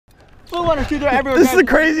Blue runners, dude, they're everywhere. This is the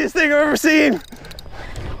craziest thing I've ever seen.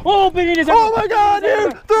 Oh, bonitos. Oh my God,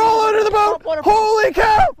 dude. They're all under the boat. Holy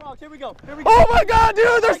cow. Here we go. Here we go. Oh my God,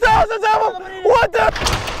 dude. There's thousands of them. What the?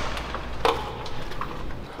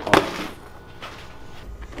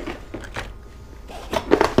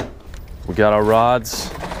 We got our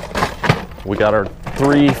rods. We got our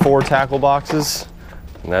 3-4 tackle boxes.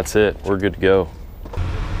 And that's it. We're good to go.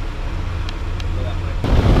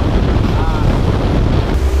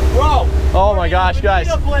 Oh my gosh, guys.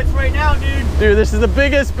 Blitz right now, dude. Dude, this is the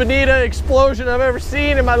biggest bonito explosion I've ever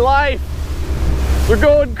seen in my life. They're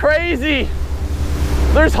going crazy.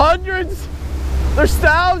 There's hundreds. There's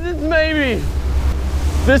thousands maybe.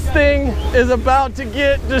 This thing is about to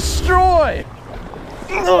get destroyed.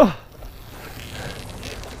 Ugh.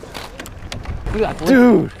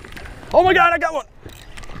 Dude. Oh my God, I got one.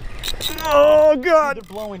 Oh God. They're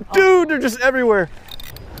blowing. Dude, they're just everywhere.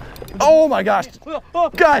 Oh my gosh.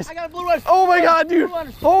 Guys. I got a blue runner. Oh my God, dude.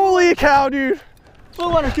 Holy cow, dude. Blue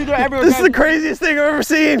runners, dude, they're everywhere. This is the craziest thing I've ever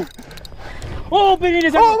seen. Oh,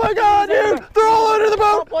 bonitos. Oh my God, dude. They're all under the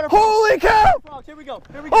boat. Holy cow. Here we go.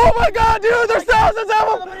 Oh my God, dude. There's thousands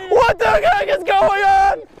of them. What the heck is going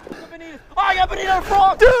on? Oh, I got bonito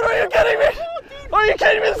frog. Dude, are you kidding me? Are you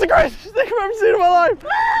kidding me? This is the craziest thing I've ever seen in my life.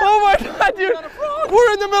 Oh my God, dude.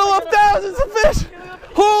 We're in the middle of thousands of fish.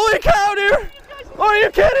 Holy cow, dude. Are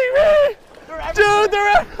you kidding me? Dude,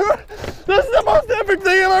 they're everywhere. This is the most epic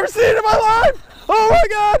thing I've ever seen in my life. Oh my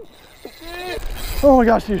God. Oh my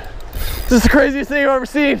gosh, dude. This is the craziest thing I've ever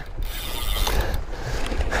seen.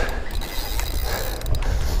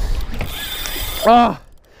 Oh,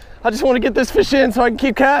 I just want to get this fish in so I can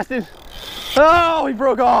keep casting. Oh, he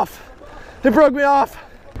broke off. It broke me off.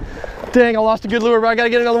 Dang, I lost a good lure, but I gotta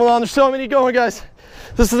get another one on. There's so many going, guys.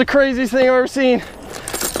 This is the craziest thing I've ever seen.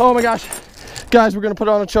 Oh my gosh. Guys, we're gonna put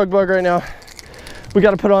on a chug bug right now. We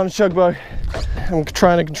gotta put on a chug bug. I'm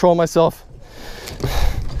trying to control myself. This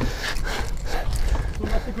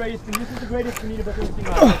is the greatest bonito I've ever seen in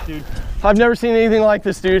my life, dude. I've never seen anything like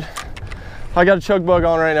this, dude. I got a chug bug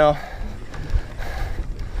on right now.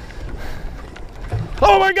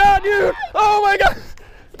 Oh my God, dude! Oh my God,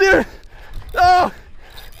 dude! Oh,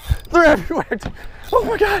 they're everywhere. Dude. Oh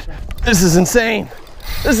my God, this is insane.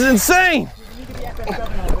 This is insane.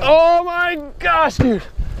 Oh my gosh, dude.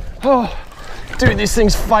 Oh, dude, these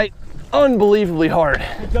things fight unbelievably hard. All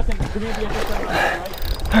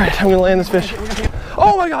right, I'm gonna land this fish.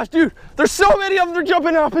 Oh my gosh, dude, there's so many of them, they're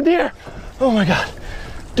jumping up in the air. Oh my God,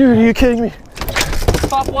 dude, are you kidding me?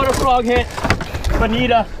 Topwater frog hit,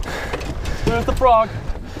 bonito. There's the frog.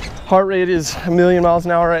 Heart rate is 1,000,000 miles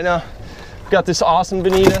an hour right now. Got this awesome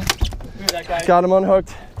bonito. Look at that guy. Got him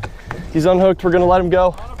unhooked. He's unhooked, we're gonna let him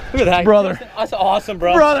go. Look at that. Brother. That's awesome,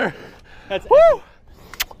 bro. Brother. That's woo.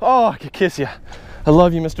 Oh, I could kiss you. I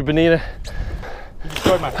love you, Mr. Bonito. You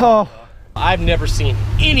destroyed my phone. Oh. I've never seen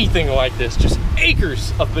anything like this. Just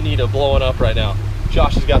acres of bonito blowing up right now.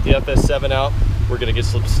 Josh has got the FS7 out. We're gonna get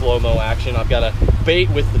some slow-mo action. I've got a bait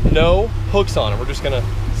with no hooks on it. We're just gonna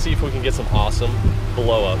see if we can get some awesome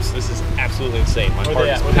blow-ups. This is absolutely insane. My heart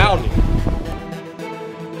is pounding.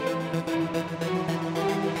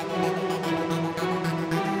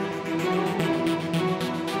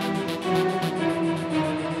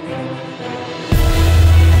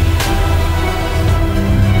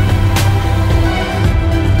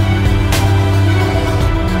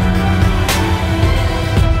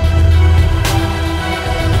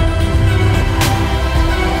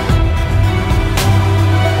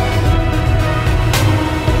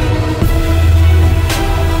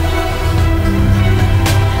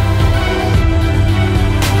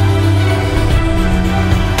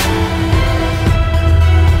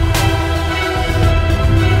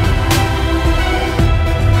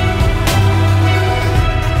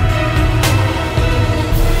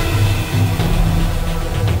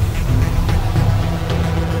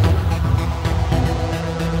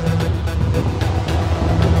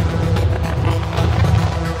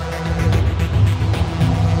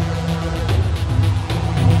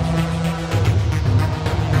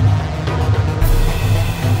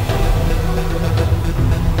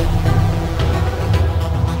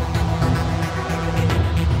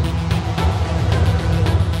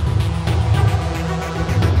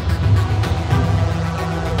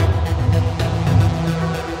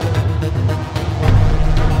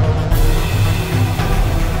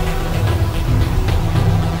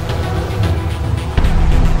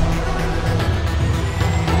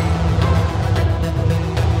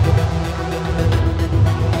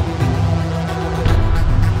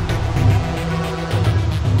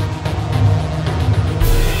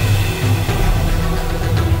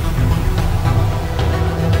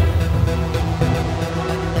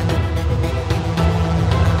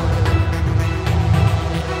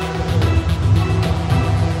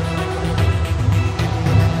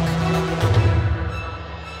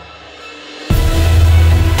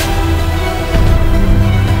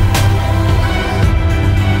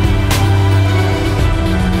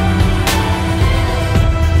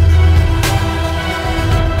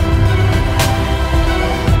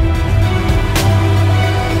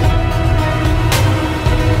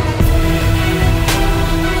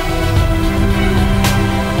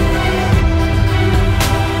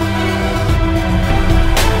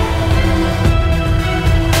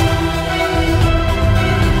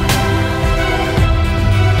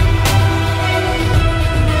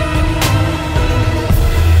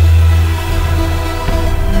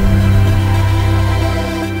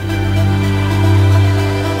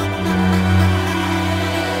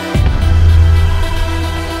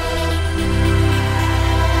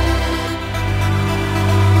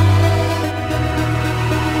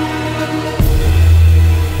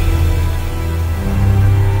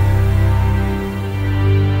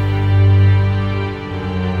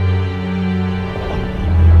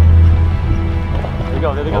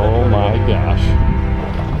 go, there they go. Oh my gosh.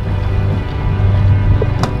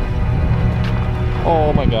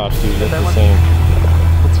 Oh my gosh, dude, that's insane.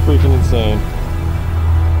 That's freaking insane.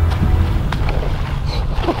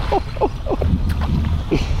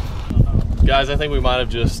 Guys, I think we might have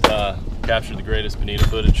just captured the greatest bonito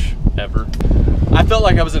footage ever. I felt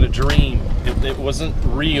like I was in a dream. It wasn't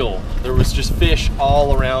real. There was just fish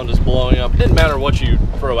all around us blowing up. It didn't matter what you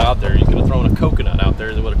throw out there. You could have thrown a coconut out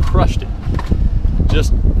there that would have crushed it.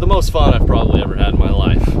 Just the most fun I've probably ever had in my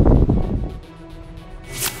life.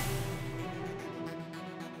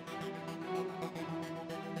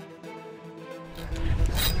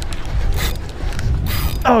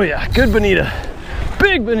 Oh yeah, good bonita.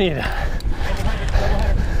 Big bonita.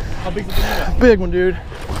 How big's the bonito? Big one, dude.